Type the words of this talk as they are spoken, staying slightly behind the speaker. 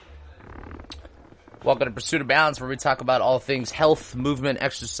Welcome to Pursuit of Balance, where we talk about all things health, movement,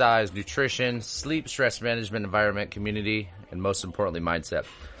 exercise, nutrition, sleep, stress management, environment, community, and most importantly, mindset.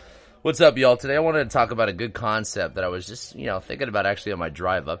 What's up, y'all? Today I wanted to talk about a good concept that I was just, thinking about actually on my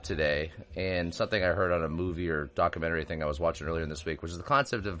drive up today, and something I heard on a movie or documentary thing I was watching earlier in this week, which is the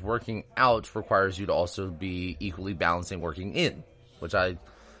concept of working out requires you to also be equally balancing working in, which I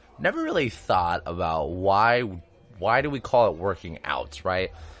never really thought about. Why do we call it working out, right?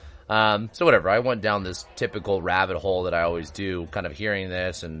 So whatever, I went down this typical rabbit hole that I always do, kind of hearing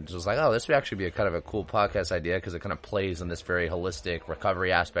this, and just like, oh, this would actually be a kind of a cool podcast idea because it kind of plays on this very holistic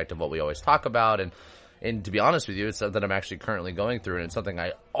recovery aspect of what we always talk about. And to be honest with you, it's something I'm actually currently going through, and it's something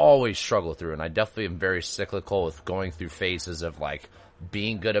I always struggle through. And I definitely am very cyclical with going through phases of like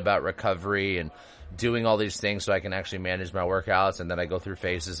being good about recovery and doing all these things so I can actually manage my workouts. And then I go through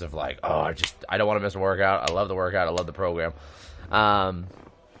phases of like, I don't want to miss a workout. I love the workout. I love the program.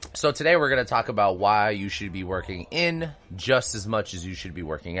 So today we're going to talk about why you should be working in just as much as you should be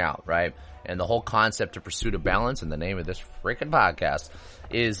working out, right? And the whole concept of Pursuit of Balance, and the name of this freaking podcast,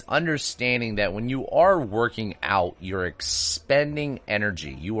 is understanding that when you are working out, you're expending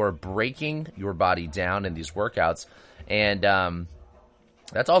energy. You are breaking your body down in these workouts, and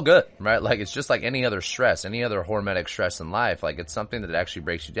that's all good, right? Like, it's just like any other stress, any other hormetic stress in life. Like, it's something that actually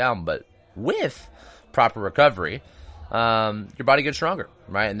breaks you down, but with proper recovery, your body gets stronger,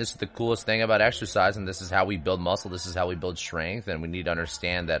 right? And this is the coolest thing about exercise, and this is how we build muscle, this is how we build strength, and we need to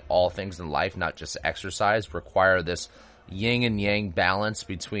understand that all things in life, not just exercise, require this yin and yang balance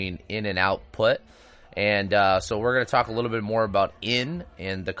between in and output. And so we're going to talk a little bit more about in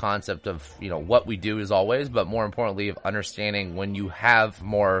and the concept of, what we do as always, but more importantly, of understanding when you have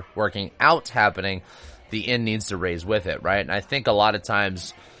more working out happening, the in needs to raise with it, right? And I think a lot of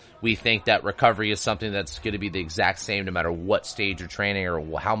times we think that recovery is something that's going to be the exact same no matter what stage you're training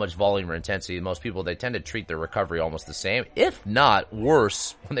or how much volume or intensity. Most people, they tend to treat their recovery almost the same, if not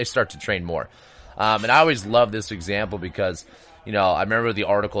worse, when they start to train more. And I always love this example because, I remember the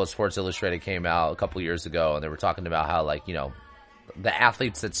article at Sports Illustrated came out a couple of years ago, and they were talking about how, the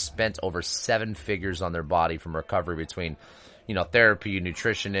athletes that spent over 7 figures on their body from recovery between, therapy,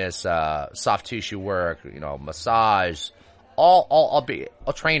 nutritionists, soft tissue work, massage, all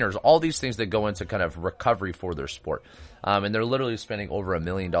trainers, all these things that go into kind of recovery for their sport. And they're literally spending over $1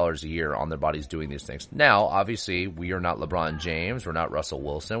 million a year on their bodies doing these things. Now, obviously, we are not LeBron James. We're not Russell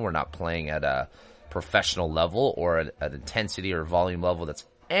Wilson. We're not playing at a professional level or at an intensity or volume level that's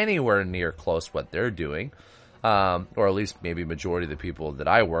anywhere near close to what they're doing. Or at least maybe majority of the people that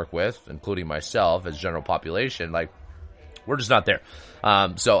I work with, including myself as general population, we're just not there.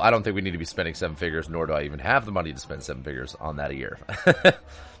 So I don't think we need to be spending 7 figures, nor do I even have the money to spend 7 figures on that a year.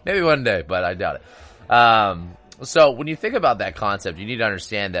 Maybe one day, but I doubt it. So when you think about that concept, you need to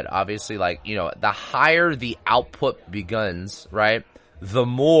understand that obviously, the higher the output begins, right, the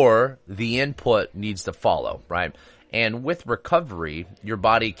more the input needs to follow, right? And with recovery, your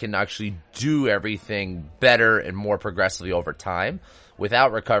body can actually do everything better and more progressively over time.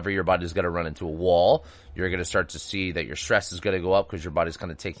 Without recovery, your body's going to run into a wall. You're going to start to see that your stress is going to go up because your body's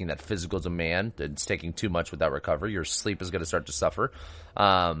kind of taking that physical demand. It's taking too much without recovery. Your sleep is going to start to suffer.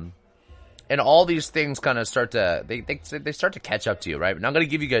 And all these things kind of start to, they start to catch up to you, right? And I'm going to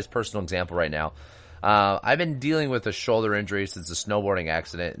give you guys a personal example right now. I've been dealing with a shoulder injury since a snowboarding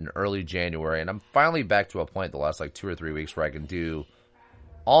accident in early January, and I'm finally back to a point the last 2 or 3 weeks where I can do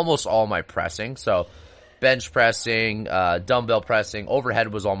almost all my pressing. So bench pressing, dumbbell pressing,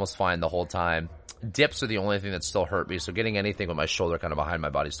 overhead was almost fine the whole time. Dips are the only thing that still hurt me, so getting anything with my shoulder kind of behind my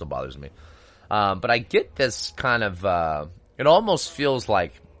body still bothers me. But I get this kind of, it almost feels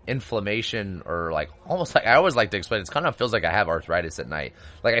like inflammation, or almost I always like to explain, it kind of feels like I have arthritis at night.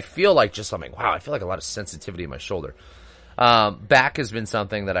 I feel like just something, wow, I feel like a lot of sensitivity in my shoulder. Back has been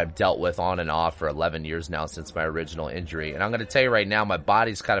something that I've dealt with on and off for 11 years now since my original injury. And I'm going to tell you right now, my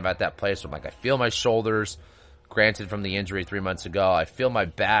body's kind of at that place where I feel my shoulders, granted from the injury 3 months ago. I feel my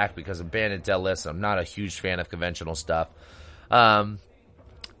back because of banded deadlifts. I'm not a huge fan of conventional stuff.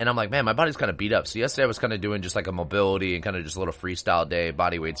 And I'm like, man, my body's kind of beat up. So yesterday I was kind of doing just a mobility and kind of just a little freestyle day,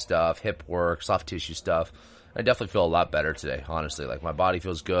 body weight stuff, hip work, soft tissue stuff. I definitely feel a lot better today, honestly. My body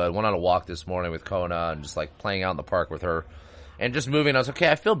feels good. Went on a walk this morning with Kona and just playing out in the park with her. And just moving, I was okay,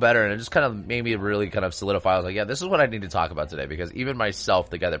 I feel better. And it just kind of made me really kind of solidify. I was like, yeah, this is what I need to talk about today, because even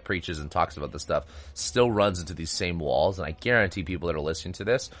myself, the guy that preaches and talks about this stuff, still runs into these same walls. And I guarantee people that are listening to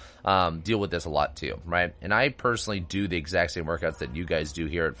this deal with this a lot too, right? And I personally do the exact same workouts that you guys do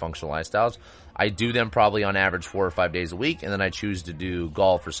here at Functional Lifestyles. I do them probably on average 4 or 5 days a week, and then I choose to do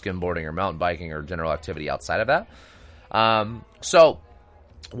golf or skimboarding or mountain biking or general activity outside of that. So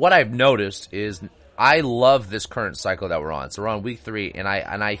what I've noticed is I love this current cycle that we're on. So we're on week 3, and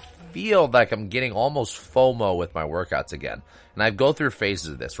I feel like I'm getting almost FOMO with my workouts again. And I go through phases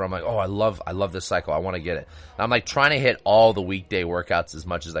of this where I'm like, oh, I love this cycle. I want to get it. And I'm like trying to hit all the weekday workouts as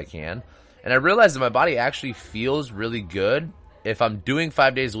much as I can. And I realize that my body actually feels really good if I'm doing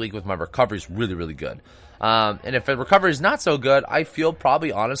 5 days a week with my recovery is really, really good. And if the recovery is not so good, I feel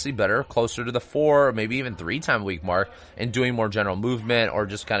probably honestly better closer to the 4 or maybe even 3 time a week mark and doing more general movement or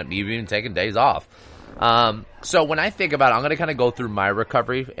just kind of even taking days off. So when I think about it, I'm going to kind of go through my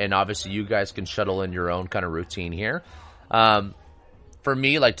recovery, and obviously you guys can shuttle in your own kind of routine here. For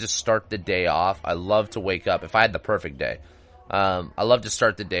me, like, just start the day off. I love to wake up. If I had the perfect day, I love to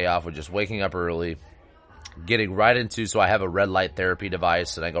start the day off with just waking up early, getting right into, so I have a red light therapy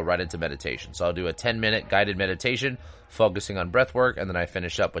device, and I go right into meditation. So I'll do a 10-minute guided meditation, focusing on breath work, and then I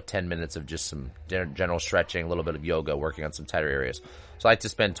finish up with 10 minutes of just some general stretching, a little bit of yoga, working on some tighter areas. So I like to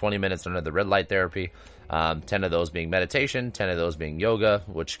spend 20 minutes under the red light therapy, 10 of those being meditation, 10 of those being yoga,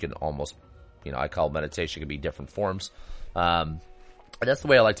 which can almost, I call meditation, can be different forms. And that's the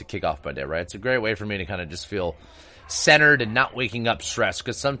way I like to kick off my day, right? It's a great way for me to kind of just feel centered and not waking up stressed,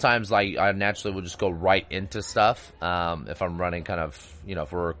 because sometimes I naturally will just go right into stuff if I'm running kind of,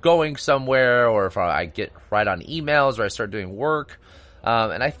 if we're going somewhere, or if I get right on emails, or I start doing work,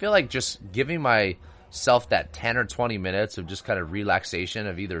 and I feel like just giving myself that 10 or 20 minutes of just kind of relaxation,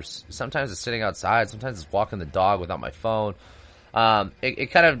 of either sometimes it's sitting outside, sometimes it's walking the dog without my phone,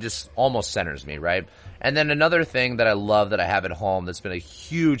 it kind of just almost centers me, right? And then another thing that I love that I have at home that's been a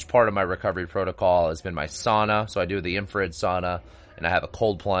huge part of my recovery protocol has been my sauna. So I do the infrared sauna, and I have a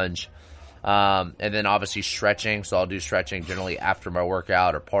cold plunge. And then obviously stretching. So I'll do stretching generally after my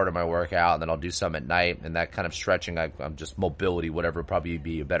workout or part of my workout, and then I'll do some at night. And that kind of stretching, I'm just mobility, whatever would probably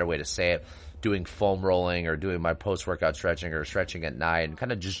be a better way to say it, doing foam rolling or doing my post-workout stretching or stretching at night, and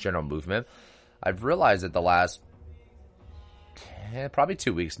kind of just general movement. I've realized that the last probably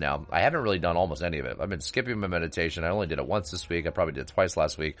 2 weeks now, I haven't really done almost any of it. I've been skipping my meditation. I only did it once this week. I probably did it twice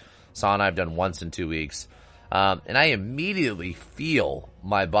last week. Sauna I've done once in 2 weeks. And I immediately feel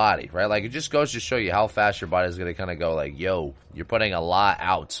my body, right? Like, it just goes to show you how fast your body is going to kind of go like, yo, you're putting a lot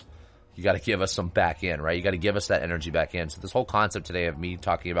out. You got to give us some back in, right? You got to give us that energy back in. So this whole concept today of me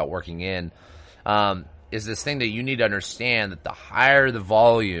talking about working in is this thing that you need to understand, that the higher the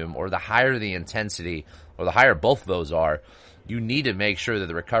volume or the higher the intensity or the higher both of those are, you need to make sure that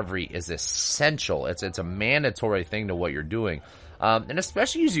the recovery is essential. It's a mandatory thing to what you're doing. And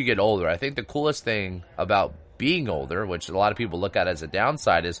especially as you get older, I think the coolest thing about being older, which a lot of people look at as a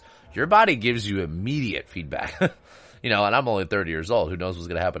downside, is your body gives you immediate feedback. And I'm only 30 years old. Who knows what's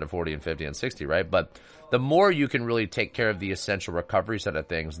going to happen at 40 and 50 and 60, right? But the more you can really take care of the essential recovery side of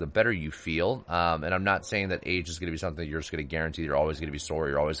things, the better you feel. And I'm not saying that age is going to be something that you're just going to guarantee you're always going to be sore,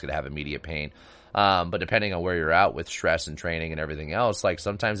 you're always going to have immediate pain. But depending on where you're at with stress and training and everything else, like,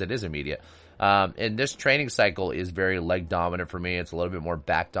 sometimes it is immediate. And this training cycle is very leg dominant for me. It's a little bit more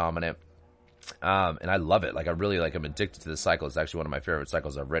back dominant. And I love it. Like, I'm addicted to this cycle. It's actually one of my favorite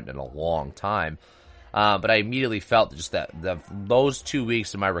cycles I've written in a long time. But I immediately felt just that those 2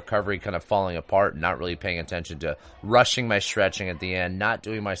 weeks of my recovery kind of falling apart, not really paying attention to rushing my stretching at the end, not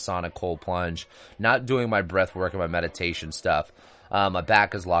doing my sauna cold plunge, not doing my breath work and my meditation stuff. My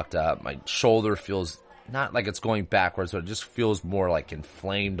back is locked up. My shoulder feels not like it's going backwards, but it just feels more like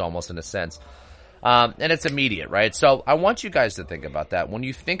inflamed almost in a sense. And it's immediate, right? So I want you guys to think about that. When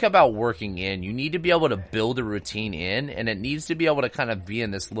you think about working in, you need to be able to build a routine in, and it needs to be able to kind of be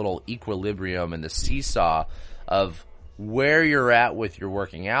in this little equilibrium and the seesaw of where you're at with your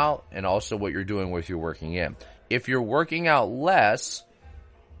working out and also what you're doing with your working in. If you're working out less,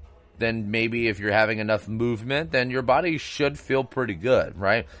 then maybe if you're having enough movement, then your body should feel pretty good,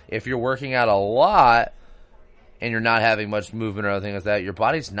 right? If you're working out a lot and you're not having much movement or anything like that, your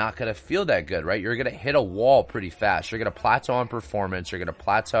body's not going to feel that good, right? You're going to hit a wall pretty fast. You're going to plateau on performance. You're going to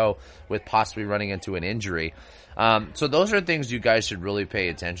plateau with possibly running into an injury. So those are things you guys should really pay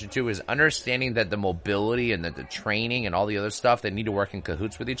attention to, is understanding that the mobility and that the training and all the other stuff, they need to work in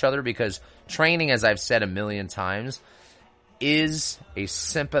cahoots with each other, because training, as I've said a million times, is a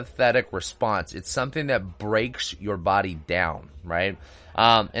sympathetic response. It's something that breaks your body down, right?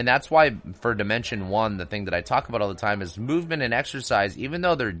 And that's why for Dimension 1, the thing that I talk about all the time is movement and exercise. Even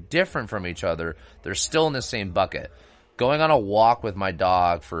though they're different from each other, they're still in the same bucket. Going on a walk with my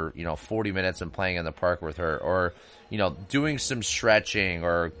dog for, 40 minutes and playing in the park with her, or, doing some stretching,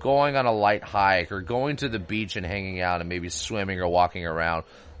 or going on a light hike, or going to the beach and hanging out and maybe swimming or walking around.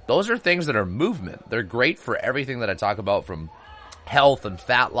 Those are things that are movement. They're great for everything that I talk about, from health and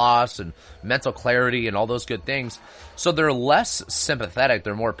fat loss and mental clarity and all those good things. So they're less sympathetic,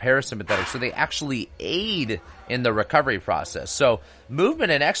 they're more parasympathetic, so they actually aid in the recovery process. So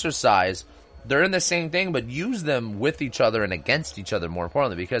movement and exercise, they're in the same thing, but use them with each other and against each other, more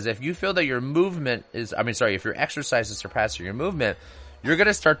importantly, because if you feel that your movement is, if your exercise is surpassing your movement, you're going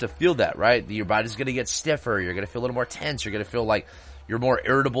to start to feel that, right? Your body's going to get stiffer, you're going to feel a little more tense, you're going to feel like you're more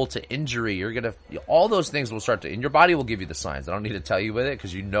irritable to injury. You're going to, all those things will start to, and your body will give you the signs. I don't need to tell you with it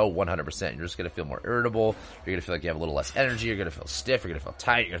because you know 100%. You're just going to feel more irritable. You're going to feel like you have a little less energy. You're going to feel stiff. You're going to feel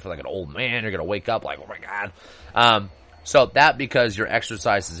tight. You're going to feel like an old man. You're going to wake up like, oh my God. So that because your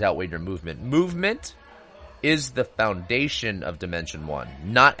exercise has outweighed your movement. Movement is the foundation of Dimension 1,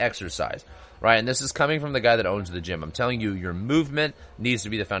 not exercise. Right, and this is coming from the guy that owns the gym. I'm telling you, your movement needs to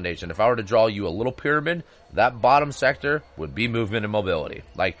be the foundation. If I were to draw you a little pyramid, that bottom sector would be movement and mobility.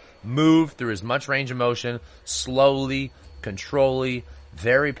 Like, move through as much range of motion, slowly, controlly,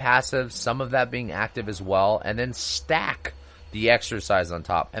 very passive, some of that being active as well, and then stack the exercise on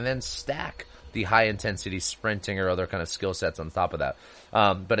top, and then stack the high-intensity sprinting or other kind of skill sets on top of that.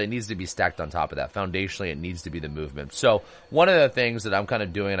 But it needs to be stacked on top of that. Foundationally, it needs to be the movement. So one of the things that I'm kind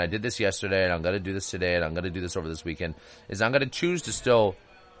of doing, and I did this yesterday, and I'm going to do this today, and I'm going to do this over this weekend, is I'm going to choose to still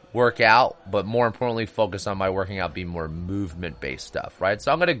work out, but more importantly, focus on my working out being more movement-based stuff, right? So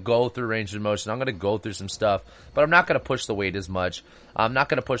I'm going to go through range of motion. I'm going to go through some stuff, but I'm not going to push the weight as much. I'm not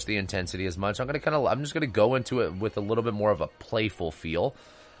going to push the intensity as much. I'm just going to go into it with a little bit more of a playful feel.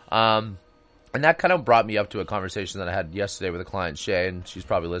 And that kind of brought me up to a conversation that I had yesterday with a client, Shay, and she's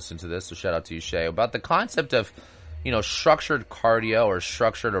probably listening to this, so shout out to you, Shay, about the concept of, structured cardio or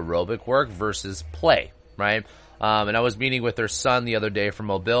structured aerobic work versus play, right? And I was meeting with her son the other day for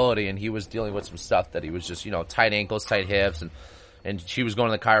mobility, and he was dealing with some stuff that he was just, tight ankles, tight hips, and she was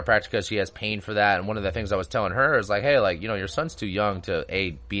going to the chiropractor because she has pain for that. And one of the things I was telling her is like, hey, your son's too young to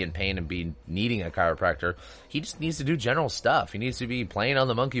be in pain and be needing a chiropractor. He just needs to do general stuff. He needs to be playing on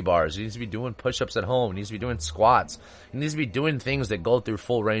the monkey bars. He needs to be doing push-ups at home. He needs to be doing squats. He needs to be doing things that go through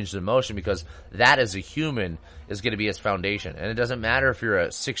full range of motion, because that as a human is going to be his foundation. And it doesn't matter if you're a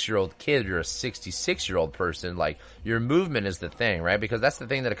 6-year-old kid, you're a 66-year-old person, your movement is the thing, right? Because that's the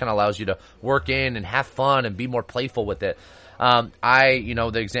thing that kind of allows you to work in and have fun and be more playful with it.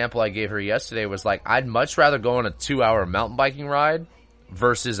 The example I gave her yesterday was I'd much rather go on a 2-hour mountain biking ride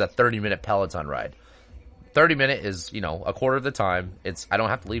versus a 30-minute Peloton ride. 30-minute is, a quarter of the time. I don't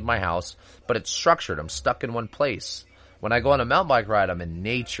have to leave my house, but it's structured. I'm stuck in one place. When I go on a mountain bike ride, I'm in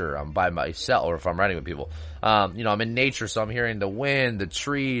nature. I'm by myself, or if I'm riding with people, I'm in nature, so I'm hearing the wind, the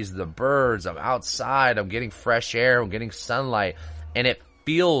trees, the birds. I'm outside. I'm getting fresh air. I'm getting sunlight, and it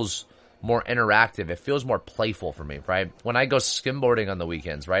feels more interactive. It feels more playful for me, right? When I go skimboarding on the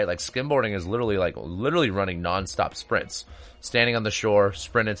weekends, right? Skimboarding is literally running nonstop sprints. Standing on the shore,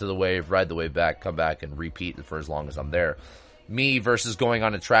 sprint into the wave, ride the wave back, come back, and repeat for as long as I'm there. Me versus going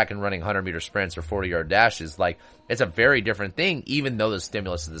on a track and running 100-meter sprints or 40-yard dashes, it's a very different thing, even though the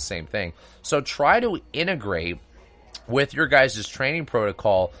stimulus is the same thing. So try to integrate with your guys' training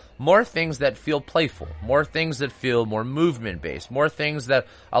protocol more things that feel playful, more things that feel more movement-based, more things that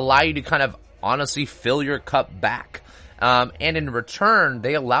allow you to kind of honestly fill your cup back. And in return,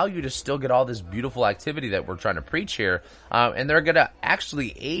 they allow you to still get all this beautiful activity that we're trying to preach here. And they're going to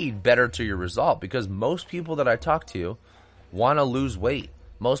actually aid better to your result, because most people that I talk to want to lose weight.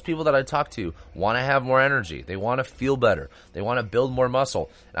 Most people that I talk to want to have more energy. They want to feel better. They want to build more muscle.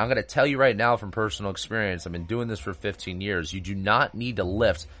 And I'm going to tell you right now from personal experience, I've been doing this for 15 years. You do not need to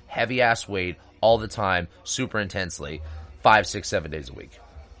lift heavy-ass weight all the time, super intensely, 5, 6, 7 days a week,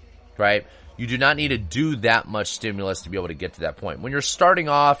 right? You do not need to do that much stimulus to be able to get to that point. When you're starting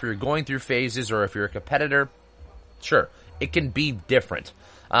off, or you're going through phases, or if you're a competitor, sure, it can be different.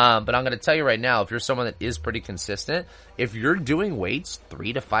 But I'm going to tell you right now, if you're someone that is pretty consistent, if you're doing weights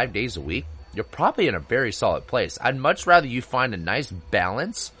 3 to 5 days a week, you're probably in a very solid place. I'd much rather you find a nice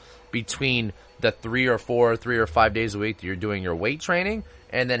balance between the 3 or 5 days a week that you're doing your weight training,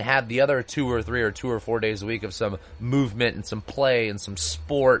 and then have the other 2 or 3 or 2 or 4 days a week of some movement and some play and some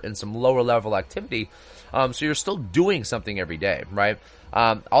sport and some lower level activity. So you're still doing something every day, right?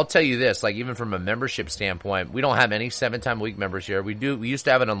 I'll tell you this, even from a membership standpoint, we don't have any 7-time-a-week members here. We used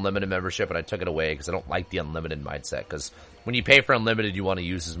to have an unlimited membership, and I took it away because I don't like the unlimited mindset. Because when you pay for unlimited, you want to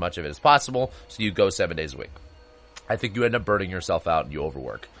use as much of it as possible, so you go 7 days a week. I think you end up burning yourself out and you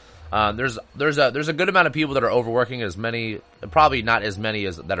overwork. There's a good amount of people that are overworking, probably not as many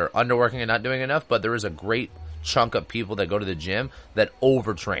as that are underworking and not doing enough, but there is a great chunk of people that go to the gym that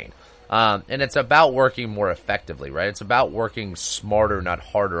overtrain. And it's about working more effectively, right? It's about working smarter, not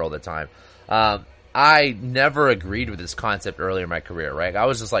harder all the time. I never agreed with this concept earlier in my career, right? I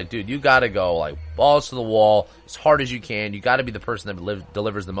was just like, dude, you gotta go like balls to the wall as hard as you can. You gotta be the person that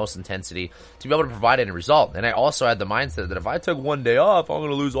delivers the most intensity to be able to provide any result. And I also had the mindset that if I took one day off, I'm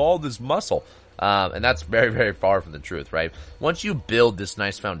gonna lose all this muscle. And that's very, very far from the truth, right? Once you build this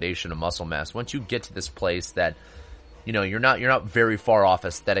nice foundation of muscle mass, once you get to this place that, you know, you're not very far off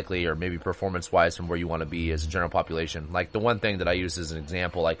aesthetically or maybe performance-wise from where you want to be as a general population. Like the one thing that I use as an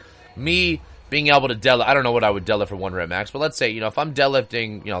example, like me being able to deadlift, I don't know what I would deadlift for 1 rep max, but let's say, you know, if I'm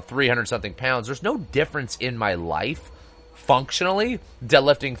deadlifting, you know, 300 something pounds, there's no difference in my life functionally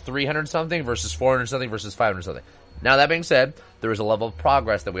deadlifting 300 something versus 400 something versus 500 something. Now, that being said, there is a level of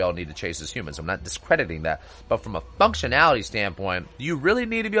progress that we all need to chase as humans. I'm not discrediting that. But from a functionality standpoint, do you really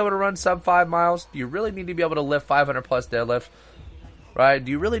need to be able to run sub 5 miles? Do you really need to be able to lift 500 plus deadlift? Right?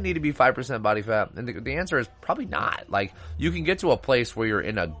 Do you really need to be 5% body fat? And the answer is probably not. Like, you can get to a place where you're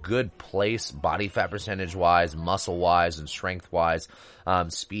in a good place body fat percentage-wise, muscle-wise, and strength-wise,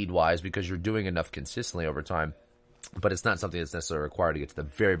 speed-wise, because you're doing enough consistently over time. But it's not something that's necessarily required to get to the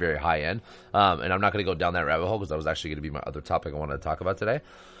very, very high end. And I'm not going to go down that rabbit hole because that was actually going to be my other topic I wanted to talk about today.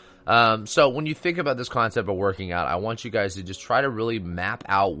 So when you think about this concept of working out, I want you guys to just try to really map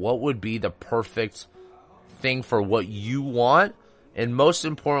out what would be the perfect thing for what you want. And most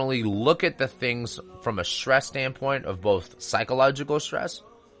importantly, look at the things from a stress standpoint of both psychological stress,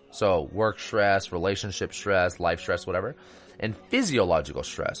 so work stress, relationship stress, life stress, whatever, and physiological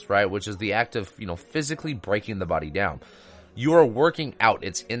stress, right, which is the act of, you know, physically breaking the body down. You are working out.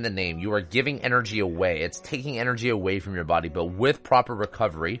 It's in the name. You are giving energy away. It's taking energy away from your body, but with proper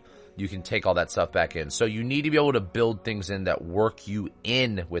recovery, you can take all that stuff back in. So you need to be able to build things in that work you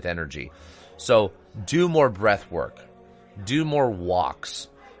in with energy. So do more breath work. Do more walks.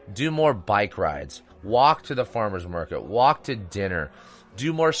 Do more bike rides. Walk to the farmer's market. Walk to dinner.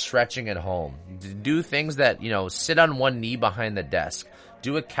 Do more stretching at home. Do things that, you know, sit on one knee behind the desk.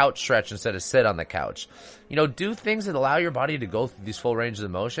 Do a couch stretch instead of sit on the couch. You know, do things that allow your body to go through these full ranges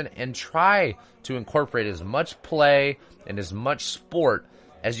of motion and try to incorporate as much play and as much sport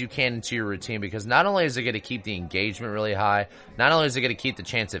as you can into your routine, because not only is it going to keep the engagement really high, not only is it going to keep the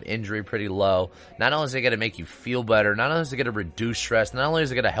chance of injury pretty low, not only is it going to make you feel better, not only is it going to reduce stress, not only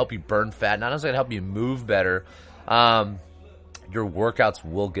is it going to help you burn fat, not only is it going to help you move better, your workouts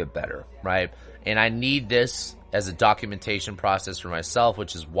will get better, right? And I need this as a documentation process for myself,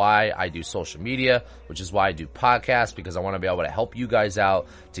 which is why I do social media, which is why I do podcasts, because I want to be able to help you guys out,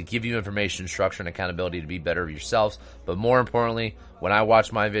 to give you information, structure, and accountability to be better of yourselves. But more importantly, when I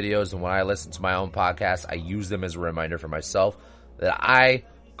watch my videos and when I listen to my own podcasts, I use them as a reminder for myself that I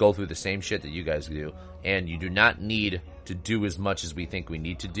go through the same shit that you guys do. And you do not need to do as much as we think we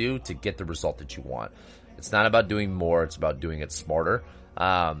need to do to get the result that you want. It's not about doing more, it's about doing it smarter.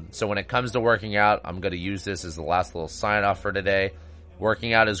 So when it comes to working out, I'm going to use this as the last little sign off for today.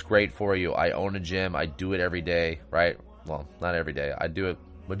 Working out is great for you. I own a gym. I do it every day, right? Well, not every day. I do it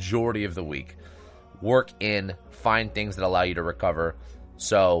majority of the week. Work in, find things that allow you to recover.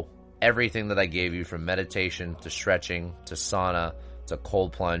 So everything that I gave you, from meditation to stretching to sauna to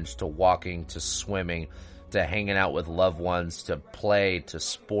cold plunge to walking to swimming to hanging out with loved ones to play to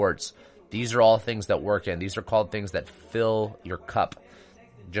sports, these are all things that work in. These are called things that fill your cup.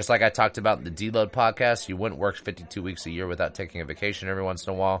 Just like I talked about in the Deload podcast, you wouldn't work 52 weeks a year without taking a vacation every once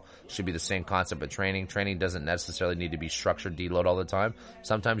in a while. Should be the same concept with training. Training doesn't necessarily need to be structured deload all the time.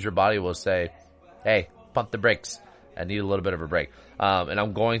 Sometimes your body will say, hey, pump the brakes. I need a little bit of a break. And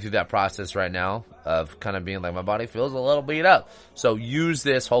I'm going through that process right now of kind of being like, my body feels a little beat up. So use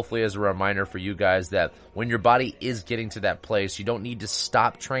this hopefully as a reminder for you guys that when your body is getting to that place, you don't need to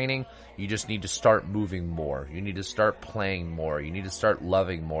stop training. You just need to start moving more. You need to start playing more. You need to start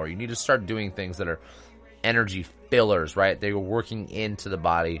loving more. You need to start doing things that are energy fillers, right? They are working into the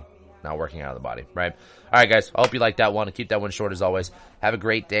body, not working out of the body, right? All right, guys. I hope you like that one. I'll keep that one short as always. Have a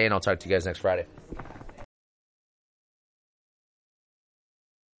great day, and I'll talk to you guys next Friday.